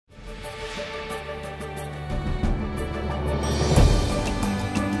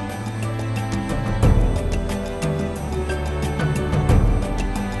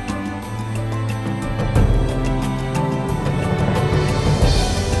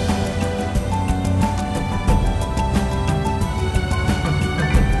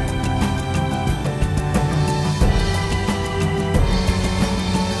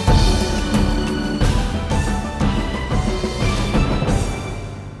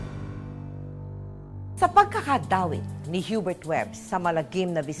Sa pagkakadawit ni Hubert Webb sa malagim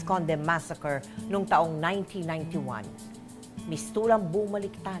na Visconde Massacre noong taong 1991, mistulang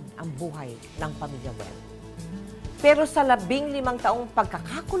bumaliktad ang buhay ng pamilya Webb. Pero sa 15 taong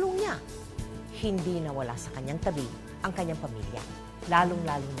pagkakakulong niya, hindi nawala sa kanyang tabi ang kanyang pamilya,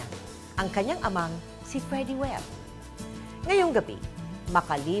 lalong-lalo na ang kanyang amang si Freddie Webb. Ngayong gabi,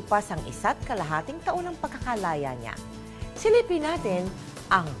 makalipas ang 1.5 taon ng pagkakalaya niya, silipin natin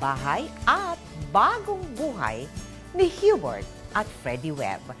ang bahay at bagong buhay ni Hubert at Freddie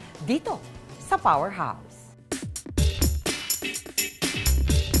Webb dito sa Powerhouse.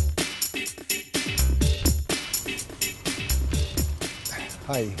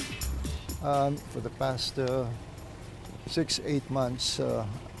 Hi. For the past 6-8 months,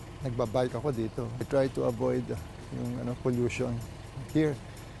 nagbabike ako dito. I try to avoid yung pollution. Here,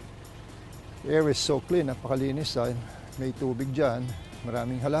 the air is so clean, napakalinis. May tubig dyan,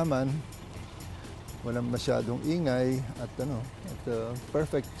 maraming halaman, walang masyadong ingay, at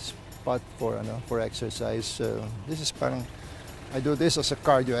perfect spot for exercise. This is parang, I do this as a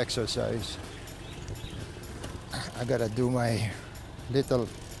cardio exercise. I gotta do my little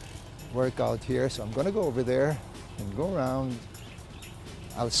workout here, so I'm gonna go over there and go around.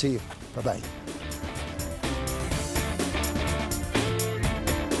 I'll see you. Bye-bye.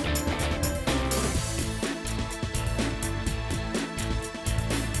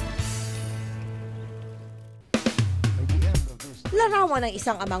 Larawan ng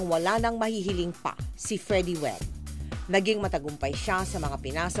isang amang wala nang mahihiling pa, si Freddie Webb. Naging matagumpay siya sa mga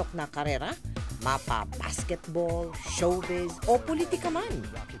pinasok na karera, mapa basketball, showbiz o politika man.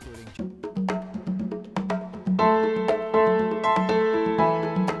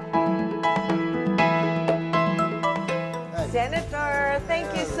 Senator, thank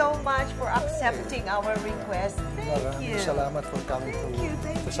you so much for accepting our request. Thank you. Salamat for coming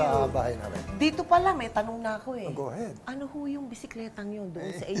to sa bahay namin. Dito pala, may tanong na ako eh. Go ahead. Ano ho yung bisikletang yun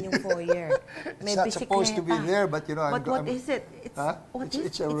doon sa inyong foyer? May It's not supposed to be there, but But what is it? It's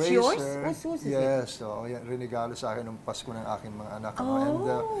It's a it's racer. yours? Whose is it? Yes, so rinegalo sa akin ng Pasko ng aking mga anak.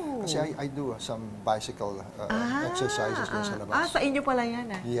 And, kasi I do some bicycle exercises din sa labas. Sa inyo pala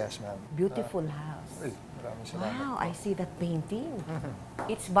yan ah? Yes, ma'am. Beautiful house. Maraming salamat. Wow, I see that painting.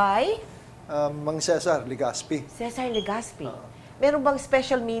 It's by? Mang Cesar Legaspi. Cesar Legaspi. Meron bang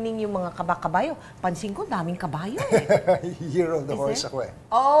special meaning yung mga kabayo? Pansin ko, daming kabayo eh. Year of the Horse ako eh.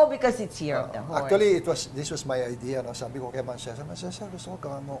 Oh, because it's Year of the Horse. Actually, this was my idea. No? Sabi ko kay Mang Cesar, gusto ko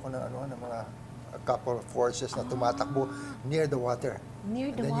gawa mo ako ng mga a couple of horses na tumatakbo near the water. Near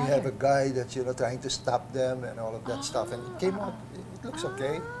the and then water. You have a guy that's trying to stop them and all of that stuff. And it came out, it looks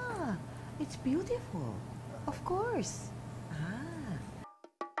okay. It's beautiful. Of course.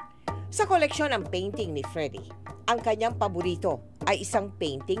 Sa koleksyon ng painting ni Freddie, ang kanyang paborito ay isang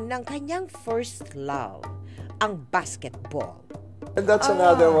painting ng kanyang first love, ang basketball. And that's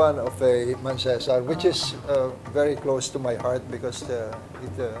another one of a Man Cesar, which is very close to my heart because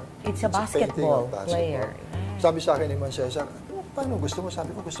it's a basketball player. Sabi sa akin ni Man Cesar, paano gusto mo?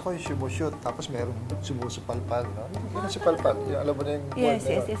 Sabi ko, gusto ko yung sumushoot, tapos merong sumusupalpal. No? Yung sipalpal, alam mo na yung yes,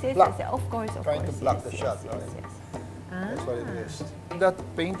 of course. Trying to block the shot. That's what it is. That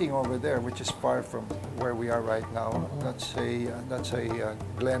painting over there, which is far from where we are right now, that's a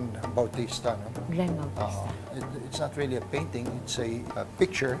Glenn Bautista. No? Glenn Bautista. It's not really a painting; it's a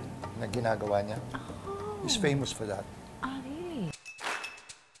picture na ginagawa niya. He's famous for that. Really?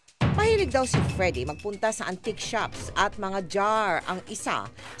 Mahilig daw si Freddie magpunta sa antique shops at mga jar ang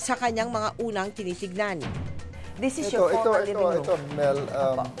isa sa kanyang mga unang tinitignan. This is your former living room. Ito, Mel,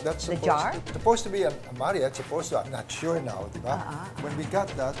 that's supposed to be a marriott, I'm not sure now, di ba? When we got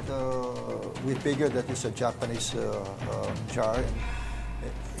that, we figured that it's a Japanese jar.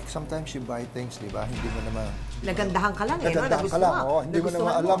 Sometimes you buy things, di ba? Hindi mo naman... Nagandahan ka lang eh, no? Nagandahan ka lang, hindi mo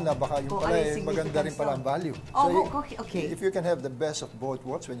naman alam na baka yung pala maganda rin pala ang value. Okay. If you can have the best of both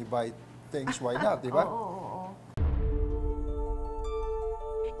worlds when you buy things, why not, di ba?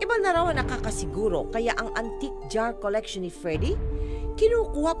 Iba na raw nakakasiguro kaya ang antique jar collection ni Freddie,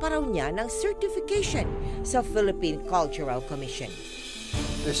 kinukuha pa raw niya ng certification sa Philippine Cultural Commission.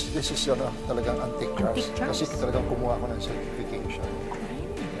 This is talagang antique jars. Kasi talagang kumuha ko ng certification.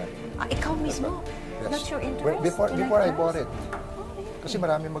 Ikaw mismo? Yes. That's your interest? Before I bought it. Kasi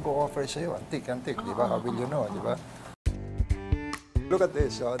marami mag-o-offer sa'yo. Antique, di ba? How will you know, di ba? Look at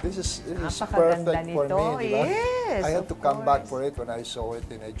this. This is perfect for me, di ba? Yes, I had to come back for it when I saw it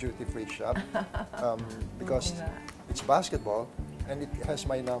in a duty-free shop because it's basketball and it has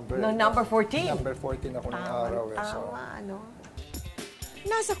my number. No, number 14. Number 14 ako ng araw.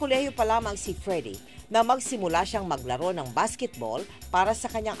 Nasa kolehiyo pa lamang si Freddie na magsimula siyang maglaro ng basketball para sa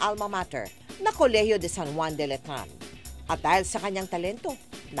kanyang alma mater na Colegio de San Juan de Letran. At dahil sa kanyang talento,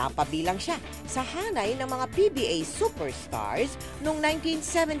 napabilang siya sa hanay ng mga PBA superstars noong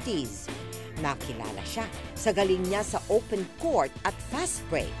 1970s. Nakilala siya sa galing niya sa open court at fast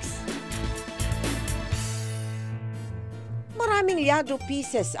breaks. Maraming Lladro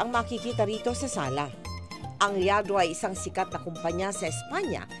pieces ang makikita rito sa sala. Ang Lladro ay isang sikat na kumpanya sa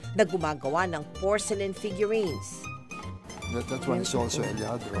Espanya na gumagawa ng porcelain figurines. That one is also a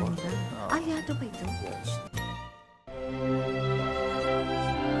Lladro. Lladro ba ito? Yes.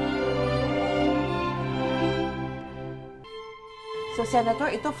 So, Senator,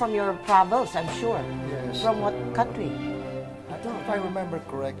 ito from your travels, I'm sure. Yes. From what country? If I remember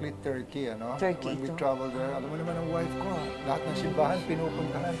correctly, Turkey, ano? Turkey, When we ito. traveled there, alam mo naman ang wife ko, lahat ng simbahan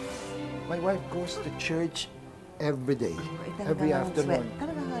pinupuntahan. My wife goes to church every day, every afternoon.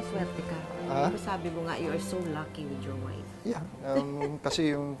 Talaga nga swerte ka. Ha? Sabi mo nga, you are so lucky with your wife. Yeah,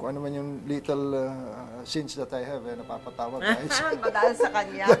 kasi yung kung ano man yung little sins that I have, napapatawa guys. Madahil sa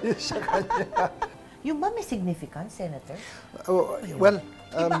kanya. Dahil sa kanya. Yung ba may significance, Senator? Oh, well,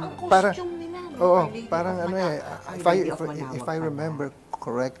 Iba ang para, costume nila. No? oo, Our Lady parang of ano Manawag if I pala. remember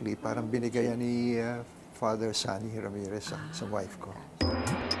correctly, parang binigayan ni Father Sunny Ramirez sa wife ko.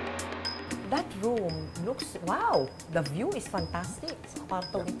 That room looks, wow, the view is fantastic. Sa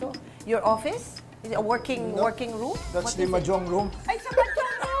kwarto ito. Your office? Is it a working room? That's What the is it? mahjong room. Ay, sa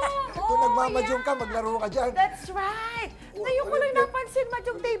mahjong room! Kung nagmamahjong ka, maglaro ka dyan. That's right! Ngayon ko lang napansin,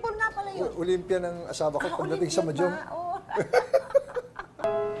 mahjong table nga pala yun. Olympia ng asawa ko pagdating sa mahjong. Oh.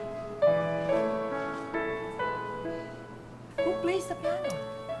 Who plays the piano?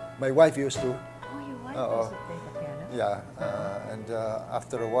 My wife used to. Oh, your wife Oo. also plays the piano? Yeah, and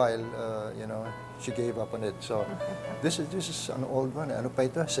after a while, she gave up on it. So this is an old one. Ano pa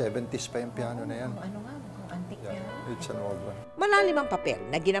ito? 70s pa yung piano na yan. Ano nga, mukhang antique Yeah, piano. it's an old one. Malalim ang papel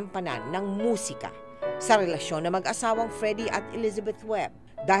na ginampanan ng musika sa relasyon ng mag-asawang Freddie at Elizabeth Webb.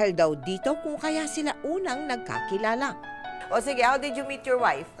 Dahil daw dito kung kaya sila unang nagkakilala. O sige, how did you meet your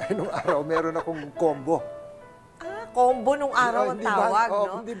wife? Nung araw, meron akong combo. Combo nung araw ang Hindi tawag, band-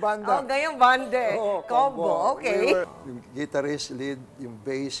 no? hindi banda. Oh, gayong bande. Oo, Combo, okay. Yung guitarist, lead, yung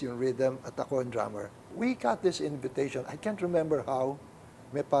bass, yung rhythm, at ako ang drummer. We got this invitation. I can't remember how.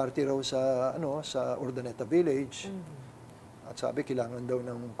 May party raw sa Urdaneta Village. At sabi, kailangan daw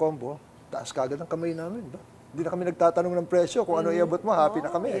ng combo. Taas kagad ang kamay namin. Ba? Hindi na kami nagtatanong ng presyo. Kung ano iabot mo, happy na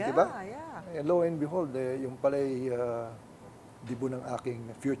kami. Yeah, Di ba? yeah. And lo and behold, yung pala'y dibo ng aking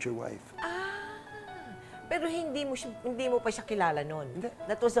future wife. Pero hindi mo pa siya kilala noon. Hindi.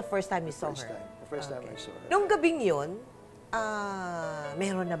 That was the first time you saw her. The first time I saw her. Nung gabing yun,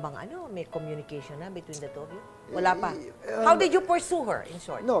 meron na bang may communication na between the two of you? Wala pa. How did you pursue her, in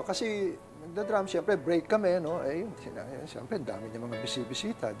short? No, kasi nagda-drum, siyempre, break kami, no? Siyempre, dami niya mga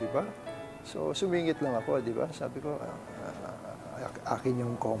bisita, di ba? So, sumingit lang ako, di ba? Sabi ko, akin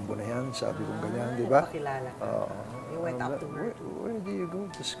yung combo na yan, sabi ko ganyan, di ba? Nagpakilala ka. You went up to her. Where do you go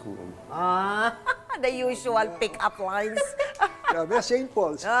to school? The usual pick-up lines. Sabi, St.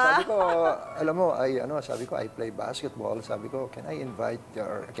 Paul's. Sabi ko, alam mo, sabi ko, I play basketball. Sabi ko, can I invite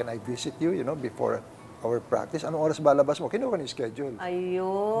or can I visit you, before our practice? Anong oras ba labas mo? Kinuha ni schedule.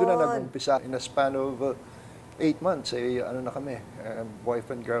 Ayun. Doon na nag-umpisa. In a span of 8 months, na kami.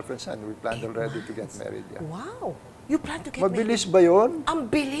 Boyfriend, girlfriend, and we planned already to get married. Yeah. Wow. You plan to get Mabilis married? ba yun?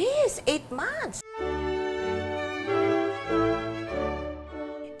 Ang bilis! 8 months!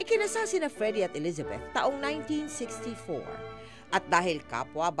 Ikinasal sina Freddie at Elizabeth taong 1964. At dahil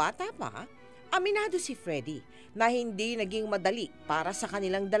kapwa-bata pa, aminado si Freddie na hindi naging madali para sa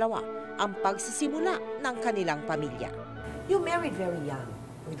kanilang dalawa ang pagsisimula ng kanilang pamilya. You married very young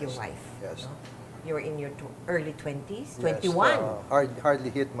with your wife. Yes. No? You were in your early 20s? Yes, 21? hardly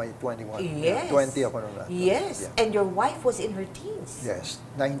hit my 21. Yes. 20 ako nung Yes. Yeah. And your wife was in her teens? Yes,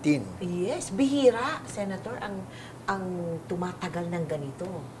 19. Yes. Bihira, Senator, ang tumatagal ng ganito.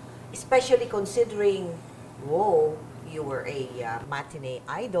 Especially considering, you were a matinee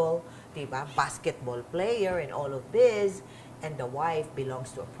idol, diba? Basketball player and all of this. And the wife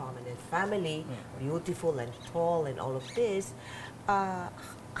belongs to a prominent family, beautiful and tall and all of this.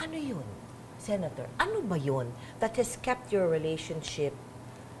 Ano yun, Senator? Ano ba yun that has kept your relationship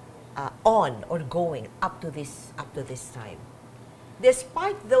on or going up to this time?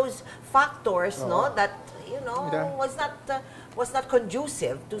 Despite those factors, that Yeah. was not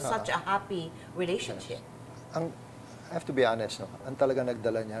conducive to such a happy relationship. I have to be honest, ang talaga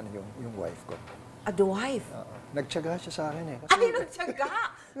nagdala niyan yung wife ko. The wife? Nagtiyaga siya sa akin eh. Ay, nagtiyaga!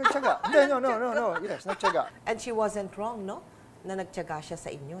 Nagtiyaga. No. Yes, nagtiyaga. And she wasn't wrong, no? Na nagtiyaga siya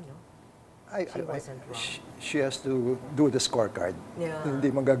sa inyo, no? She wasn't wrong. She has to do the scorecard. Yeah.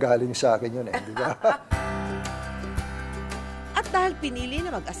 Hindi manggagaling sa akin yun, di ba? At dahil pinili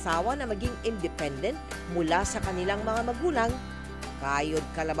na mag-asawa na maging independent mula sa kanilang mga magulang, kayod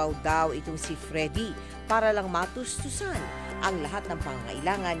kalabaw daw itong si Freddie para lang matustusan ang lahat ng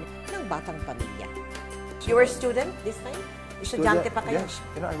pangangailangan ng batang pamilya. You were a student this time? Estudyante pa kayo? Yes.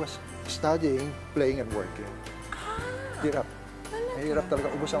 I was studying, playing, and working. Hirap. Hirap talaga.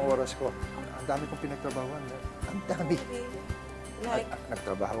 Ubos ang oras ko. Ang dami kong pinagtrabahuan. Ang dami. Like,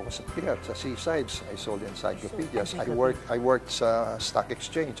 Nagtrabaho ko sa pier, sa seasides. I sold encyclopedias. I worked sa stock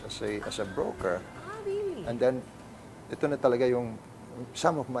exchange as a broker. Really? And then, ito na talaga yung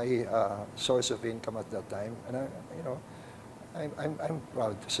some of my source of income at that time. And I'm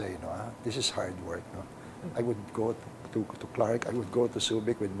proud to say, this is hard work. I would go to Clark. I would go to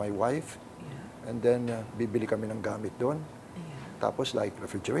Subic with my wife. Yeah. And then, bibili kami ng gamit doon. Tapos like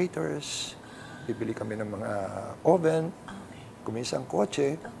refrigerators, bibili kami ng mga oven, kuminsan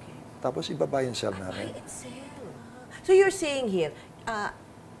kotse, tapos ibaba yung sell namin. So you're saying here,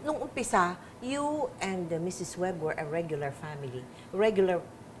 nung umpisa, you and Mrs. Webb were a regular family, regular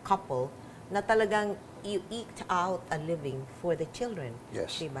couple, na talagang you eked out a living for the children.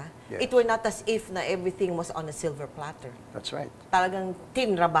 Yes. Diba? Yes. It were not as if na everything was on a silver platter. That's right. Talagang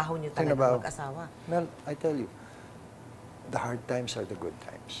tinrabaho nyo talaga mag-asawa. Mel, I tell you, the hard times are the good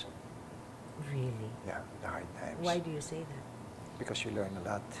times. Really? Yeah, the hard times. Why do you say that? Because you learn a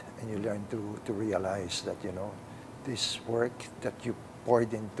lot, and you learn to realize that, this work that you poured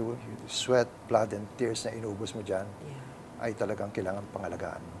into, sweat, blood, and tears na inubos mo dyan, ay talagang kailangan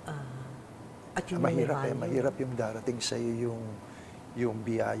pangalagaan mo. At yung mahirap yung darating sa iyo yung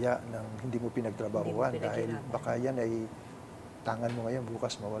biyaya ng hindi mo pinagtrabahuan dahil baka yan ay tangan mo ngayon,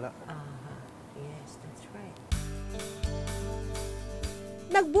 bukas mawala. Yes, that's right.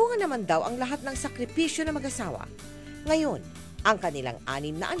 Nagbunga naman daw ang lahat ng sakripisyo ng mag-asawa. Ngayon, ang kanilang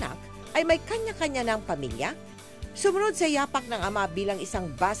 6 na anak ay may kanya-kanya ng pamilya, sumunod sa yapak ng ama bilang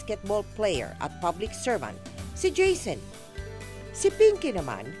isang basketball player at public servant, si Jason. Si Pinky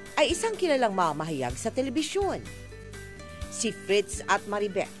naman ay isang kilalang mamahayag sa telebisyon. Si Fritz at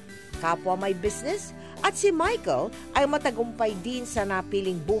Maribeth, kapwa may business, at si Michael ay matagumpay din sa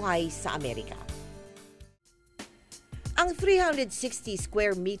napiling buhay sa Amerika. Ang 360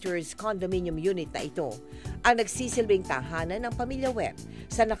 square meters condominium unit na ito ang nagsisilbing tahanan ng pamilya Webb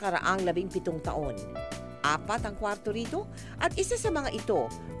sa nakaraang 17 taon. 4 ang kwarto rito at isa sa mga ito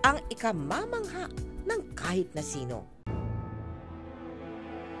ang ikamamangha ng kahit na sino.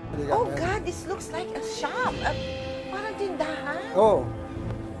 Oh God, this looks like a shop. Parang tindahan. Oh.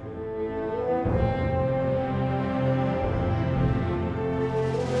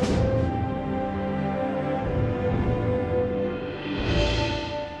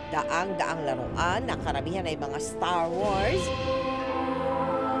 Daang-daang laruan na karamihan ay mga Star Wars,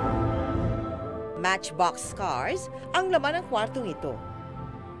 Matchbox cars ang laman ng kwartong ito.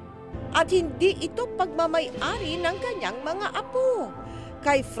 At hindi ito pagmamay-ari ng kanyang mga apo.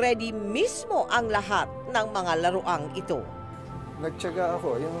 Kay Freddie mismo ang lahat ng mga laruang ito. Nagtiyaga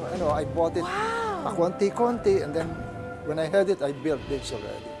ako. I bought it konti-konti, and then when I had it, I built this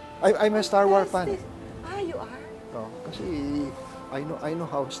already. I'm a Star Wars fan. You are? No, kasi I know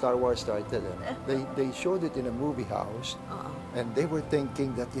how Star Wars started. They showed it in a movie house, and they were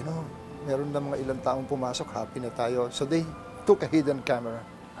thinking that, meron na mga ilang taong pumasok, happy na tayo. So they took a hidden camera.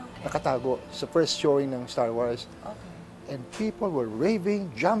 Nakatago sa first showing ng Star Wars. And people were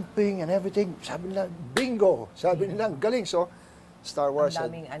raving, jumping, and everything. Sabi nila, bingo! Sabi nila, galing. So, Star Wars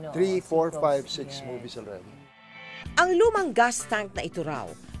had 3, 4, 5, 6 movies already. Ang lumang gas tank na ito raw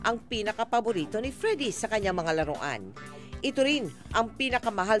ang pinakapaborito ni Freddie sa kanyang mga laruan. Ito rin ang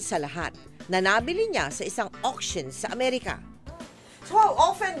pinakamahal sa lahat na nabili niya sa isang auction sa Amerika. So how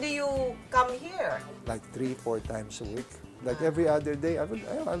often do you come here? Like 3, 4 times a week. Like every other day,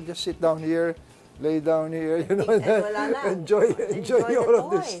 I'll just sit down here, lay down here, enjoy all of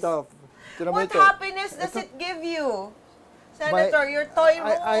this stuff. What happiness does it give you? Senator, your toy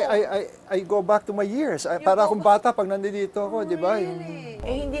room. I go back to my years. Para akong bata pag nandito ako, di ba?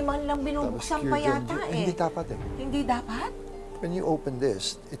 Hindi man lang binubuksan pa yata Hindi dapat Hindi dapat? When you open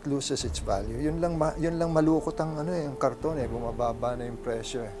this, it loses its value. Yun lang malukot ang yung karton bumababa na yung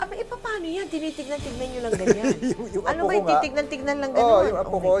presyo Paano yan? Tinitignan-tignan nyo lang ganyan. yung ano ba yung titignan-tignan lang gano'n? gano'n? Yung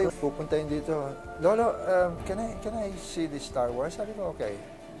apo ko, pupuntahin dito. Lolo, can I see this Star Wars? Sabi ko, okay.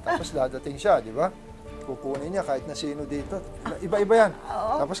 Tapos dadating siya, di ba? Kukunin niya kahit na sino dito. Iba-iba yan.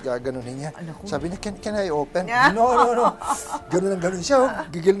 Tapos gaganunin niya. Sabi niya, can I open? No. Ganun siya.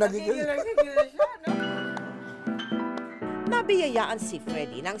 Gigil na gigil. Nabili Nabiyayaan si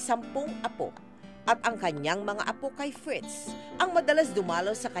Freddie ng 10 apo at ang kanyang mga apo kay Fritz ang madalas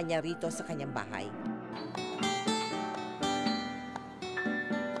dumalaw sa kanya rito sa kanyang bahay.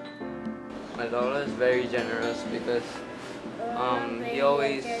 My Lola is very generous because he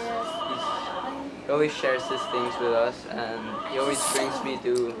always shares his things with us, and he always brings me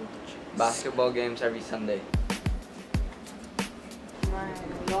to basketball games every Sunday. My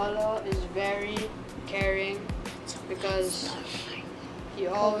Lolo is very caring because he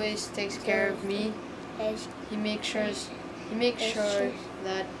always takes care of me. He makes sure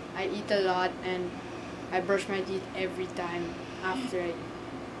that I eat a lot and I brush my teeth every time after I eat.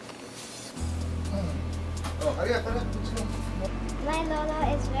 My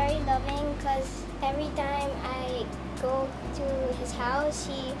Lola is very loving because every time I go to his house,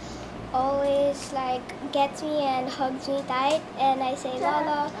 he always gets me and hugs me tight, and I say,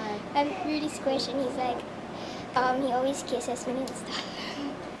 Lola, I'm really squished, and he's like, he always kisses me and stuff.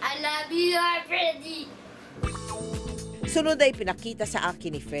 I love you, Freddie! Sunod ay pinakita sa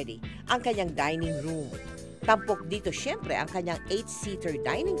akin ni Freddie ang kanyang dining room. Tampok dito siyempre ang kanyang 8-seater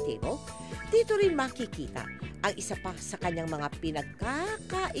dining table. Dito rin makikita ang isa pa sa kanyang mga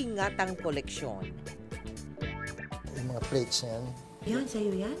pinagkakaingatang koleksyon. Yung mga plates niyan. Yan,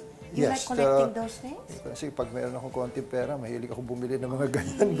 sa'yo yan? You Yes, like collecting those things? Kasi pag mayroon akong konting pera, mahilig ako bumili ng mga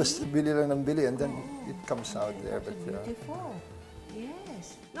ganyan. Basta bili lang ng bili and then it comes out there. But, beautiful.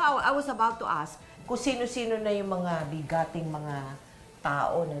 Yes. No, I was about to ask kung sino-sino na yung mga bigating mga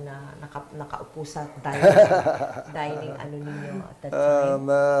tao na nakaupo sa dining ano ninyo at that time?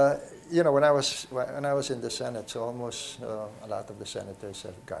 You know, when I was in the Senate, so almost a lot of the senators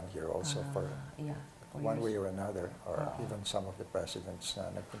have gone here also for one way or another, or even some of the presidents na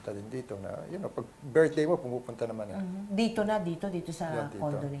nagpunta din dito na, you know, pag birthday mo, pumupunta naman. Dito sa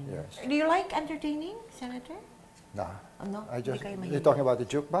condo ninyo. Yes. Do you like entertaining, Senator? No. No? You're talking about the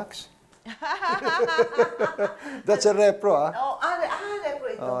jukebox? That's a repro, ah. Repro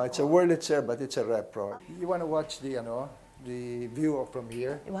ito. It's a Wurlitzer, but it's a repro. You want to watch the view from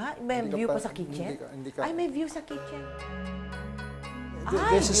here? May view pa sa kitchen? Ay, may view sa kitchen.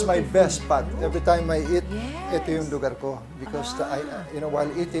 This is my best spot. Every time I eat, ito yung lugar ko. Because while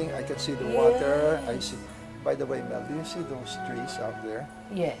eating, I can see the water. I see. By the way, Mel, do you see those trees out there?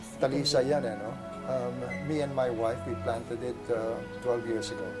 Yes. Talisa yan, me and my wife, we planted it 12 years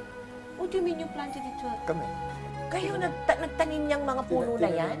ago. What do you mean you planted it? Kami. Kayo nagtanim niyang mga puno na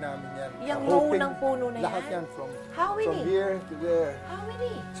yan? Namin yan. Yung low ng puno na yan? Lahat yan from many? here to there. How many?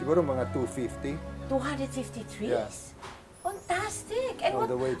 Siguro mga 250. 250 trees? Yeah. Fantastic! And All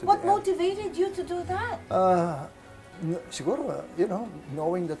the way to what the end. motivated you to do that? Siguro,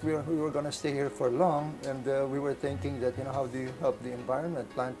 knowing that we were going to stay here for long, and we were thinking that, how do you help the environment,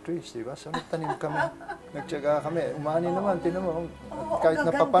 plant trees, di ba? So nagtanim kami, nagtyaga kami. Umani naman, tinan mo, kahit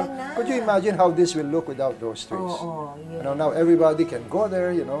napapan. Could you imagine how this will look without those trees? Now everybody can go there,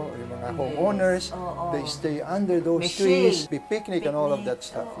 yung mga homeowners, they stay under those trees, be picnic and all of that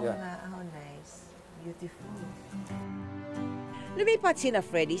stuff. How nice. Beautiful. Lumipat sina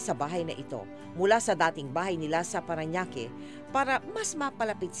Freddie sa bahay na ito mula sa dating bahay nila sa Parañaque para mas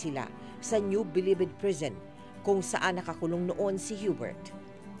mapalapit sila sa New Bilibid Prison kung saan nakakulong noon si Hubert.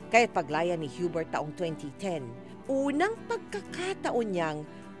 Kaya't paglaya ni Hubert taong 2010, unang pagkakataon niyang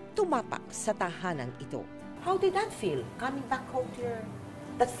tumapak sa tahanan ito. How did that feel, coming back home to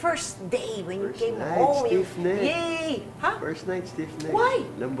that first day when you came home? Stiff neck. Yay! Huh? First night, stiff neck. Why?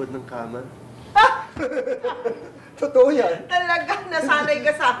 Lambot ng kama. Totoo yan. Talaga, nasanay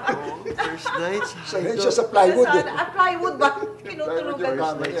ka sa First night. Sanay siya sa plywood. Plywood ba? Kinutulugan.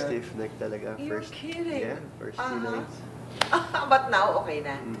 First night, stiff neck talaga. You're kidding. Yeah, first 2 nights. But now, okay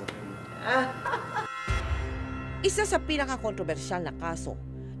na. Isa sa pinaka-kontrobersyal na kaso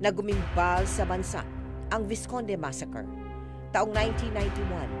na gumimbal sa bansa, ang Visconde Massacre. Taong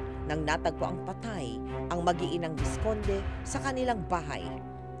 1991, nang natagpo ang patay ang mag-iinang Visconde sa kanilang bahay.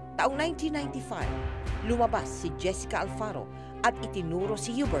 Taong 1995, lumabas si Jessica Alfaro at itinuro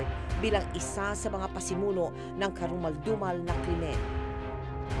si Hubert bilang isa sa mga pasimuno ng karumal-dumal na krimen.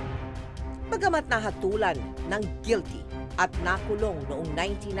 Bagamat nahatulan ng guilty at nakulong noong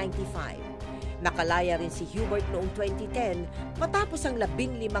 1995, nakalaya rin si Hubert noong 2010 matapos ang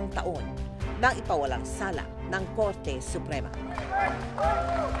 15 taon nang ipawalang sala ng Korte Suprema.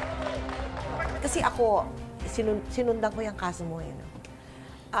 Kasi ako, sinundan ko yung kaso mo yun.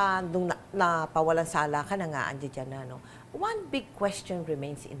 Nung napawalan sala ka na nga, andyan dyan na, one big question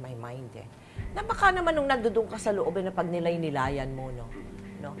remains in my mind, na baka naman nung nandudong ka sa loob na pag nilay-nilayan mo, no?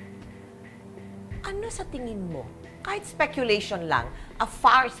 Ano sa tingin mo? Kahit speculation lang, a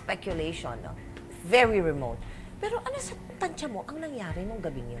far speculation, very remote. Pero ano sa tansya mo ang nangyari nung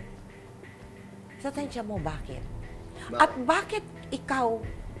gabing yun? Sa tansya mo, bakit? At bakit ikaw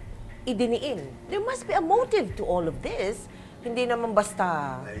idiniin? There must be a motive to all of this. Hindi naman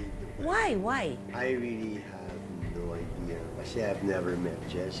basta... Why? I really have no idea. Kasi I've never met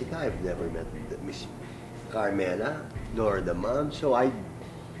Jessica, I've never met Miss Carmela, nor the mom. So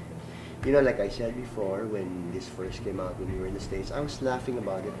you know, like I said before, when this first came out, when we were in the States, I was laughing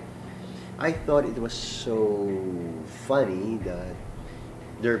about it. I thought it was so funny that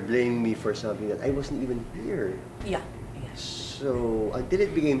they're blaming me for something that I wasn't even here. Yeah. So, until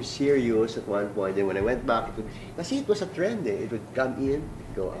it became serious at one point, then when I went back, kasi it was a trend eh. It would come in,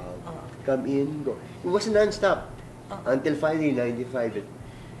 go out, come in, go. It wasn't non-stop. Until finally, 95,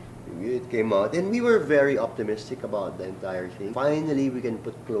 it came out. And we were very optimistic about the entire thing. Finally, we can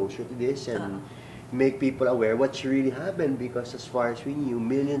put closure to this and make people aware what's really happened, because as far as we knew,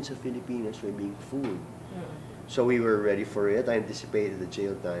 millions of Filipinos were being fooled. So we were ready for it. I anticipated the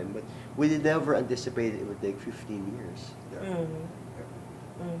jail time, but we did never anticipate it would take 15 years.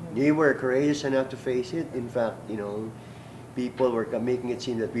 They were courageous enough to face it. In fact, you know, people were making it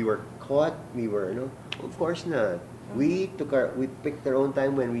seem that we were caught. We were, you know, of course not. We picked our own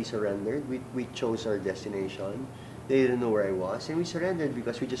time when we surrendered. We chose our destination. They didn't know where I was, and we surrendered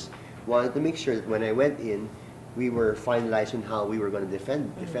because we just wanted to make sure that when I went in, we were finalizing how we were going to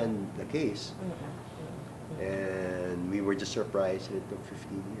defend the case. And we were just surprised that it took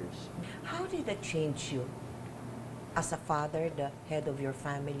 15 years. How did that change you? As a father, the head of your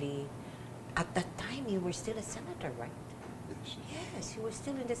family, at that time you were still a senator, right? Yes, you were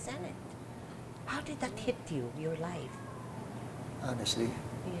still in the Senate. How did that hit you, your life? Honestly,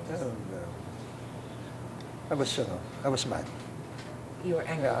 Yes. I was mad. You were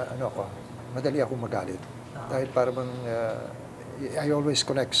angry. Madali ako magalit. Dahil parang I always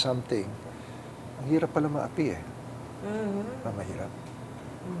connect something. Ang hirap pala maapi eh. Mahirap.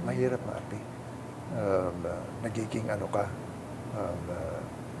 Mahirap maapi. Nagiging ano ka,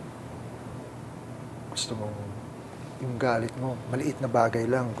 gusto mong, yung galit mo, maliit na bagay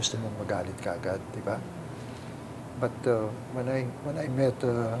lang, gusto mong magalit ka agad, di ba? But when I met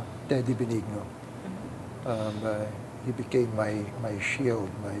Teddy Benigno, he became my shield,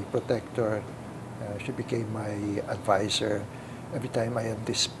 my protector. She became my advisor. Every time I had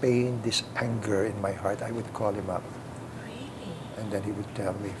this pain, this anger in my heart, I would call him up. Really? And then he would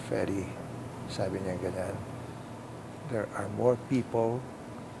tell me, Freddie, sabi niya ganyan, there are more people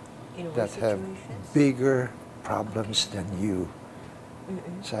that have bigger problems than you.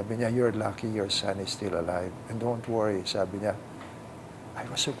 Sabi niya, you're lucky your son is still alive. And don't worry, sabi niya, I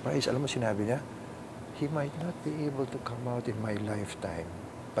was surprised. Alam mo sinabi niya, he might not be able to come out in my lifetime,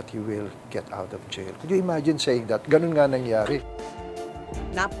 but he will get out of jail. Could you imagine saying that? Ganun nga nangyari.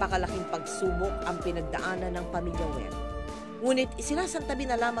 Napakalaking pagsubok ang pinagdaanan ng pamilya Webb. Ngunit isinasantabi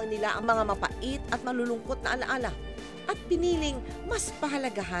na lamang nila ang mga mapait at malulungkot na alaala at piniling mas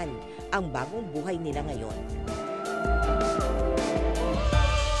pahalagahan ang bagong buhay nila ngayon.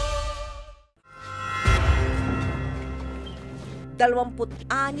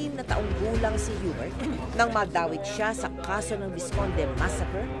 Dalawampu't-anim na taong gulang si Hubert nang madawit siya sa kaso ng Visconde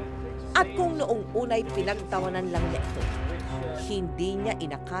Massacre at kung noong unay pinagtawanan lang niya ito, hindi niya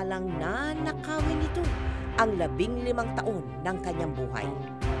inakalang nanakawin ito ang 15 taon ng kanyang buhay.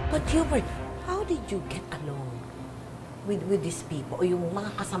 But Hubert, how did you get along with these people o yung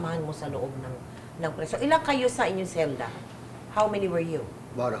mga kasamahan mo sa loob ng preso? Ilang kayo sa inyong selda? How many were you?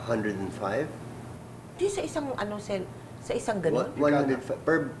 About 105. Di sa isang sa isang ganun? 105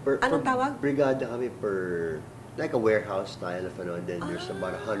 per Anong tawag? Brigada kami per, like a warehouse style of and then there's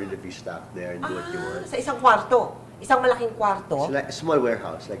about 100 of you stacked there and do what you want. Sa isang kwarto? Isang malaking kwarto? It's like a small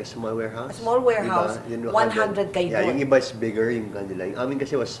warehouse, like a small warehouse. A small warehouse, Diba? 100 kayo Yeah, doon? yung iba is bigger, yung kanila. Yung amin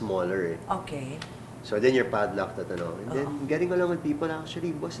kasi was smaller eh. Okay. So then you're padlocked at ano. And then getting along with people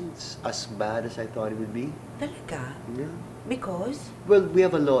actually wasn't as bad as I thought it would be. Talaga? Yeah. Because? Well, we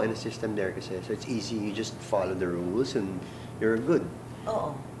have a law and a system there kasi, so it's easy. You just follow the rules and you're good.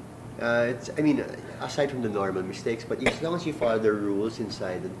 Oo. I mean, aside from the normal mistakes, but as long as you follow the rules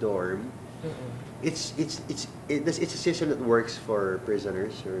inside the dorm, it's a system that works for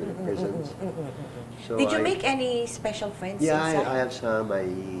prisoners or prisons. So Did you make any special friends inside? I have some. I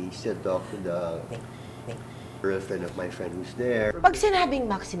still talk to the girlfriend of my friend who's there. Pag sinabing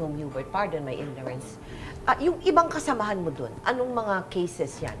maximum, Hubert, pardon my ignorance, yung ibang kasamahan mo dun, anong mga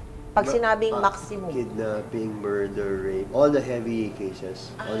cases yan? Pag sinabing maximum. Kidnapping, murder, rape, all the heavy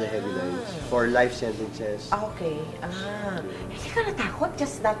cases, all the heavy lines, for life sentences. Okay. Hindi ka natakot?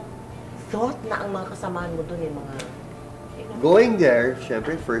 Just that thought na ang mga kasamahan mo dun, yung Going there,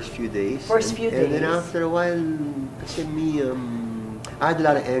 syempre, first few days. First few And then days. after a while, kasi I had a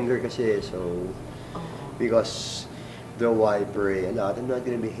lot of anger kasi, so, because though I pray a lot, I'm not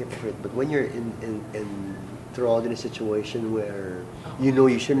gonna be a hypocrite, but when you're enthralled in a situation where you know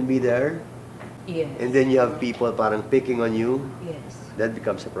you shouldn't be there, Yes. and then you have people parang picking on you, Yes. that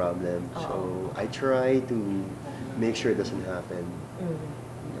becomes a problem. So, I try to make sure it doesn't happen.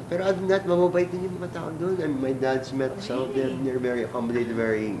 Pero other than that, mababait din yung mga tao doon. And my dad's met some of them. They're very accommodating,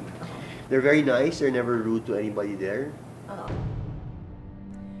 they're very nice. They're never rude to anybody there.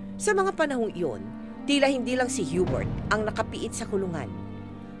 Sa mga panahong iyon, tila hindi lang si Hubert ang nakapiit sa kulungan.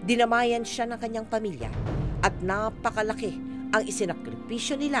 Dinamayan siya ng kanyang pamilya at napakalaki ang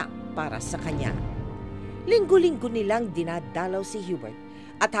isinakripisyo nila para sa kanya. Linggo-linggo nilang dinadalaw si Hubert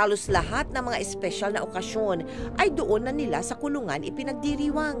at halos lahat ng mga espesyal na okasyon ay doon na nila sa kulungan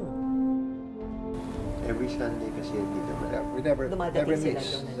ipinagdiriwang. Every Sunday kasi hindi naman. Yeah, we never Dumadating miss.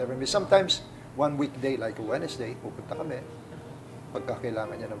 sila doon. Never miss. Sometimes, one weekday, like a Wednesday, pupunta kami.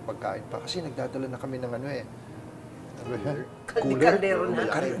 Pagkakailangan niya ng pagkain pa. Kasi nagdadala na kami ng Kaldero na.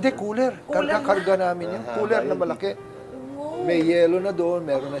 Hindi, cooler. Karga namin yan. Cooler na malaki. May yelo na doon,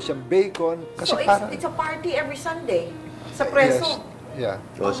 meron na siyang bacon. Kasi So it's a party every Sunday sa preso. Yeah.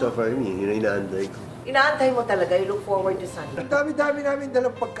 Also for me, yun ang inaantay ko. Inaantay mo talaga, you look forward to Sunday. Ang dami-dami namin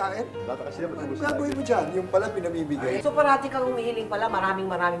dalang pagkain. Baka kasi naman Ang gagawin mo dyan? Yung pala pinamimigay. So parati kang humihiling pala, maraming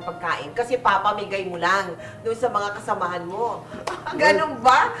pagkain. Kasi papamigay mo lang doon sa mga kasamahan mo. Ganun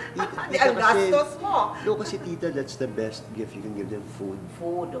ba? Ang gastos mo. No, kasi tita, that's the best gift you can give them, food.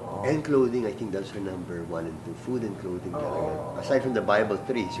 Food, oh. And clothing, I think that's her number 1 and 2. Food and clothing talaga. Aside from the Bible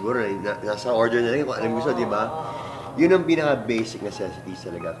 3, siguro nasa order na lang kung anong gusto, di ba? Yun ang pinaka-basic necessities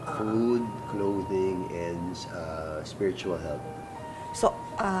talaga. Food, clothing, and spiritual health. So,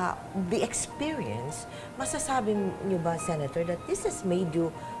 the experience, masasabi niyo ba, Senator, that this has made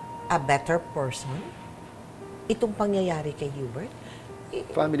you a better person? Itong pangyayari kay Hubert?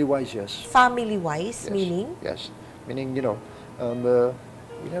 Family-wise, yes. Family-wise, Yes. meaning? Yes. Meaning,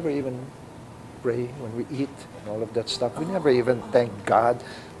 we never even pray when we eat and all of that stuff. We never even thank God.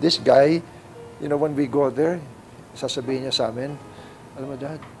 This guy, when we go there, sasabihin niya sa amin, alam mo,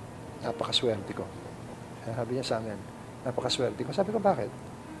 Dad, napakaswerte ko. Sabi niya sa amin, napakaswerte ko. Sabi ko, bakit?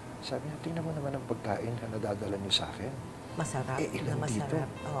 Sabi niya, tingnan mo naman ang pagkain na nadadala niyo sa akin. Masarap. Ilan dito?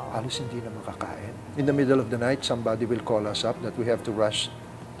 Oh. Halos hindi na makakain. In the middle of the night, somebody will call us up that we have to rush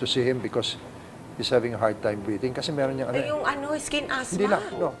to see him because he's having a hard time breathing. Kasi meron niyang Yung skin asthma? Hindi lang,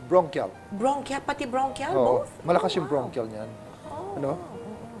 bronchial. Bronchial? Pati bronchial? Oo, Both? malakas yung bronchial niyan.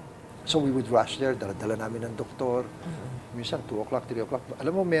 So we would rush there, dala namin ng doktor. Minsan 2 o'clock, 3 o'clock.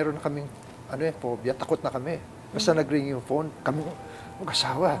 Alam mo, meron na kaming phobia, takot na kami. Basta nag-ring yung phone, kami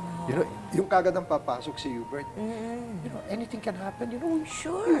mag-asawa. Yung kagad ang papasok si Hubert. Anything can happen.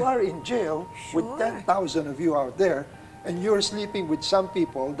 Sure. You are in jail with 10,000 of you out there, and you're sleeping with some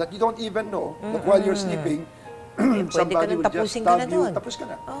people that you don't even know that while you're sleeping, somebody will just tell you, tapos ka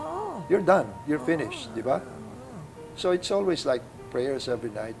na. You're done. You're finished. Di ba? So it's always like prayers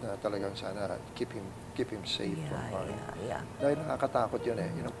every night na talagang sana keep him safe from harm. Yeah. Dahil nakakatakot yun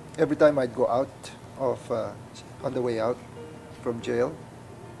eh. Every time I'd go out on the way out from jail,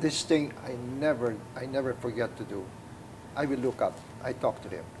 this thing I never forget to do. I will look up. I talk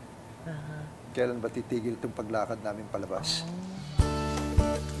to him. Kailan ba titigil itong paglakad namin palabas?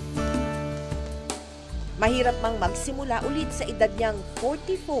 Mahirap mang magsimula ulit sa edad niyang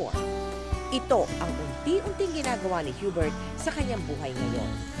 44. Ito ang unti-unting ginagawa ni Hubert sa kanyang buhay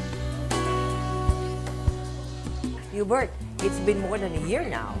ngayon. Hubert, it's been more than a year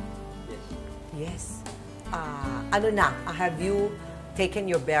now. Yes. Have you taken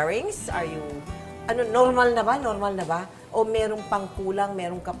your bearings? Are you, normal na ba? Normal na ba? O merong pang kulang,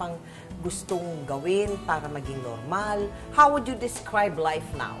 meron ka pang gustong gawin para maging normal? How would you describe life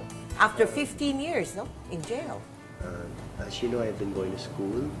now? After 15 years, in jail? As you know, I've been going to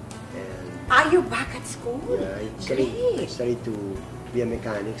school. And Are you back at school? yeah, I studied to be a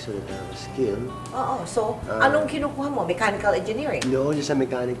mechanic so that I have a skill. Oo. So, anong kinukuha mo? Mechanical engineering? No, just a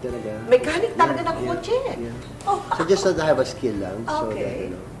mechanic talaga. Mechanic talaga ng kotse? Yeah. Oh. So just that I have a skill lang.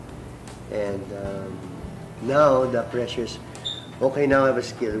 Okay. So that, And now the pressure's, okay, now I have a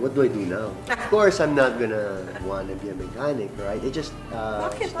skill. What do I do now? Of course, I'm not gonna want to be a mechanic, right? I just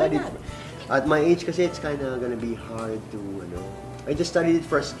studied. At my age kasi, it's kind of gonna be hard to, I just studied it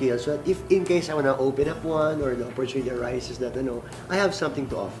for a skill. So that if in case I wanna open up one or the opportunity arises that, I have something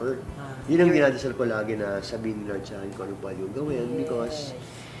to offer. Yun ang dinadasal ko lagi na sabihin ni Lord sa akin kung ano pa yung gawin because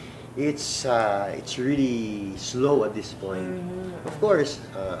it's really slow at this point. Of course,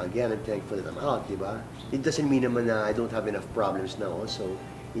 again, I'm thankful that I'm out, diba? It doesn't mean naman na I don't have enough problems now also.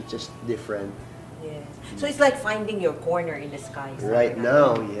 It's just different. Yes. So it's like finding your corner in the sky. Right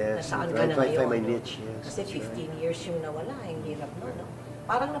now, yes. Nasaan Trying ka na to find my ngayon, no? niche, yes. Kasi 15 years yung nawala, ang hirap no?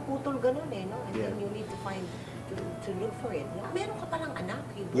 Parang naputol ganun no? And Yeah. then you need to find, to look for it. No? Meron ka palang anak,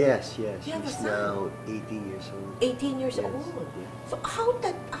 Yes, yes. You have a He's son? now 18 years old. 18 years Yes. old. So how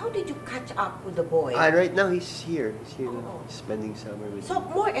did you catch up with the boy? Right now, he's here. He's here. Oo. He's spending summer with So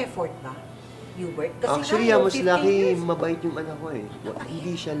me. more effort ba, Hubert? Kasi Actually, nga, mas 15 laki, years. mabait yung anak ko eh.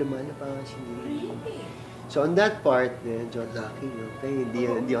 Hindi siya lumalapas. Hindi. Really? So on that part, medyo lucky. Okay?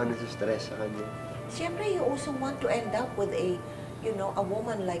 Hindi ako nasa-stress sa kanya. Siyempre, you also want to end up with a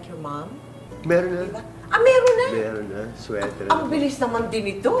woman like your mom. Meron na. Diba? Meron na. Meron na. Sweater. Ang bilis naman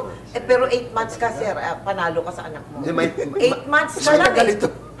din ito. Pero 8 months ka, sir. Panalo ka sa anak mo. 8 months ka lang eh.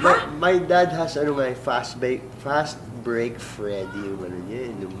 My dad has fast break Freddie yung niya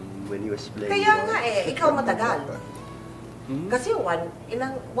when he was playing. Kaya nga ikaw matagal. Kasi 1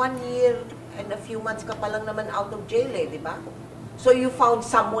 year and a few months ka pa lang naman out of jail di ba? So you found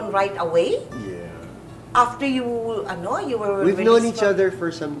someone right away? Yeah. After you were We've known each from... other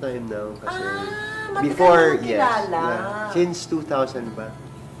for some time now. Kasi matagal before, mo yes. kilala. Yeah. Since 2000 pa.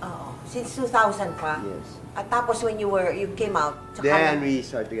 Oo. Since 2000 pa? Yes. At tapos when you came out, Then we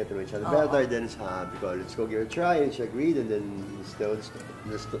started to get to know each other Oo. better. Then sabi ko, let's go give it a try. And she agreed. And then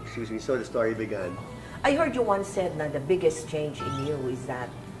so the story began. I heard you once said na the biggest change in you is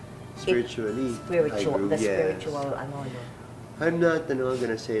that Spiritually, I grew, the yes. spiritual I'm not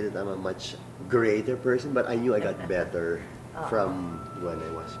gonna say that I'm a much greater person, but I knew I got better from when I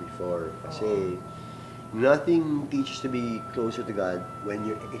was before. Kasi nothing teaches to be closer to God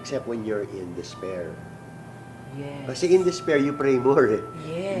except when you're in despair. Yes. Kasi in despair, you pray more eh.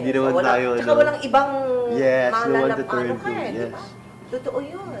 Yes. Hindi naman tayo, Tsaka walang ibang yes, no one to malalapano turn ka to. di Yes. ba? Totoo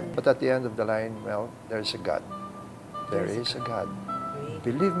yun. But at the end of the line, Mel, there's a God. There is a God.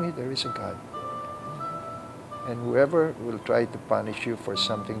 Believe me, there is a God. And whoever will try to punish you for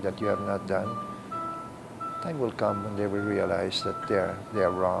something that you have not done, time will come when they will realize that they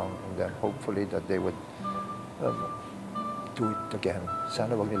are wrong, and then hopefully that they would do it again.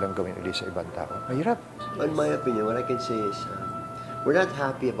 Sana wag nilang gawin ulit sa ibang tao. Mahirap. In my opinion, what I can say is, we're not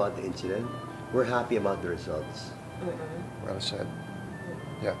happy about the incident. We're happy about the results. Well said.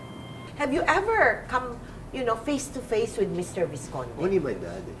 Yeah. Have you ever come, face to face with Mr. Visconde? Only my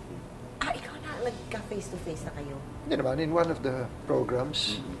dad, I think. Ikaw na, nagka-face to face na kayo? Hindi naman, in one of the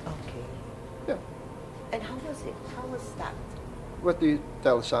programs. Okay. Yeah. And how was it? How was that? What do you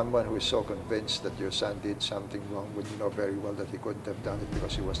tell someone who is so convinced that your son did something wrong when you know very well that he couldn't have done it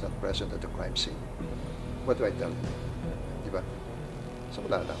because he was not present at the crime scene? What do I tell him? Diba? So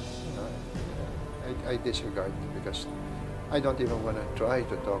wala lang. I disregard because I don't even want to try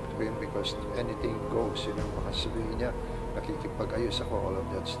to talk to him because anything goes, baka sabihin niya, nakikipag-ayos ako, all of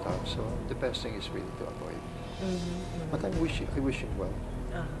that stuff. So the best thing is really to avoid. But I wish him well.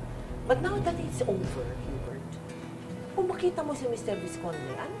 But now that it's over, Hubert, kung makita mo si Mr. Visconde,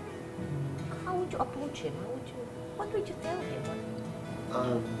 how would you approach him? What would you tell him?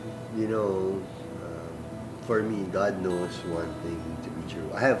 For me, God knows one thing to be true.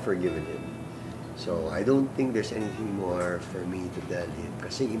 I have forgiven him. So, I don't think there's anything more for me to tell him.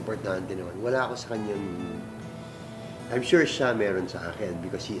 Kasi importante naman, wala ako sa kanyang... I'm sure siya meron sa akin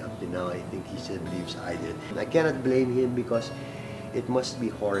because up to now, I think he still believes I did. I cannot blame him because it must be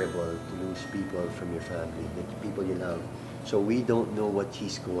horrible to lose people from your family, the people you love. So, we don't know what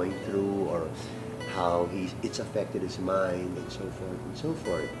he's going through or how it's affected his mind and so forth and so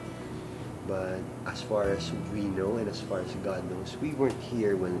forth. But as far as we know and as far as God knows, we weren't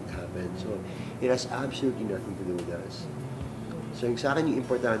here when it happened. So, it has absolutely nothing to do with us. So, yung sa akin, yung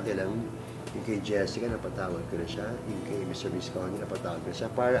importante lang, yung kay Jessica, napatawad ko na siya. Yung kay Mr. Visconde, napatawad ko na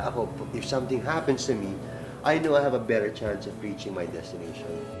siya. Para ako, if something happens to me, I know I have a better chance of reaching my destination.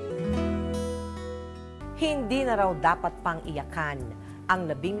 Hindi na raw dapat pang iyakan ang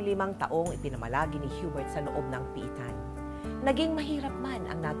 15 taong ipinamalagi ni Hubert sa loob ng piitan. Naging mahirap man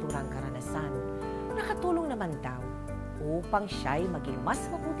ang naturang karanasan, nakatulong naman daw upang siya'y maging mas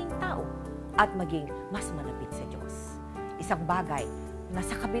mabuting tao at maging mas malapit sa Diyos. Isang bagay na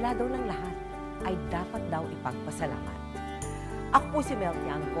sa kabila daw ng lahat ay dapat daw ipagpasalamat. Ako po si Mel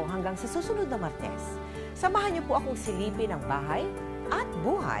Tiangco, hanggang sa susunod na Martes. Samahan niyo po akong silipin ang bahay at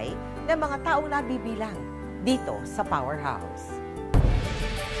buhay ng mga taong nabibilang dito sa Powerhouse.